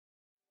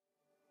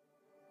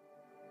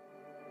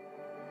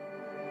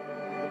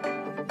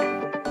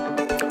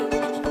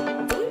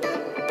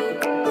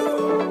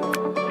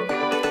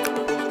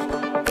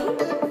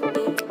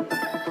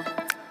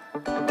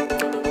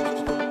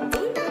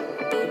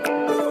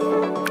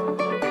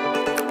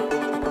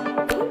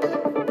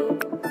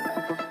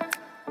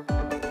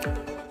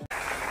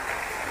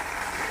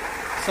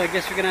so I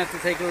guess we're gonna have to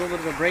take a little bit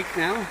of a break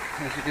now.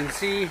 As you can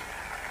see,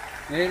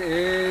 it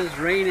is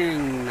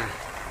raining.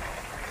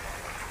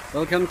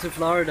 Welcome to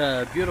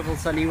Florida. Beautiful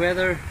sunny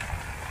weather,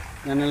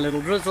 then a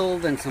little drizzle,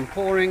 then some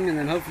pouring, and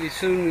then hopefully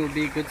soon we'll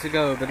be good to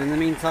go. But in the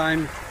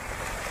meantime,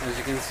 as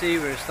you can see,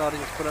 we're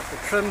starting to put up the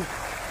trim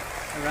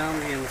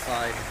around the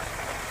inside.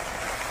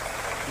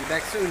 Be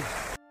back soon.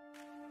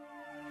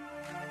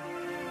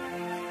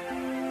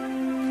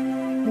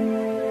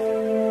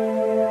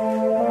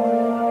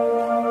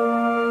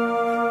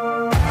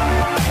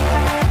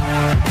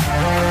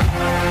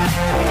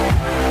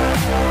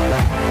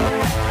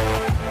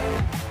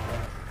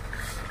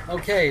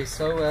 Okay,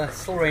 so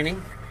still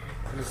raining,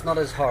 but it's not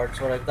as hard.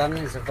 So what I've done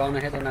is I've gone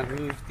ahead and I've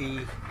moved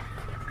the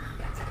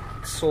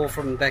saw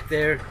from back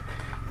there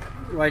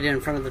right here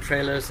in front of the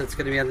trailer, so it's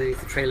going to be underneath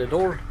the trailer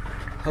door.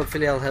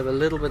 Hopefully I'll have a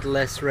little bit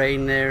less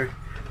rain there.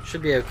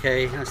 Should be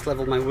okay. I just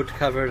leveled my wood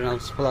cover and I'll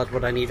just pull out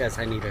what I need as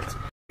I need it.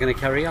 I'm going to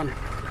carry on.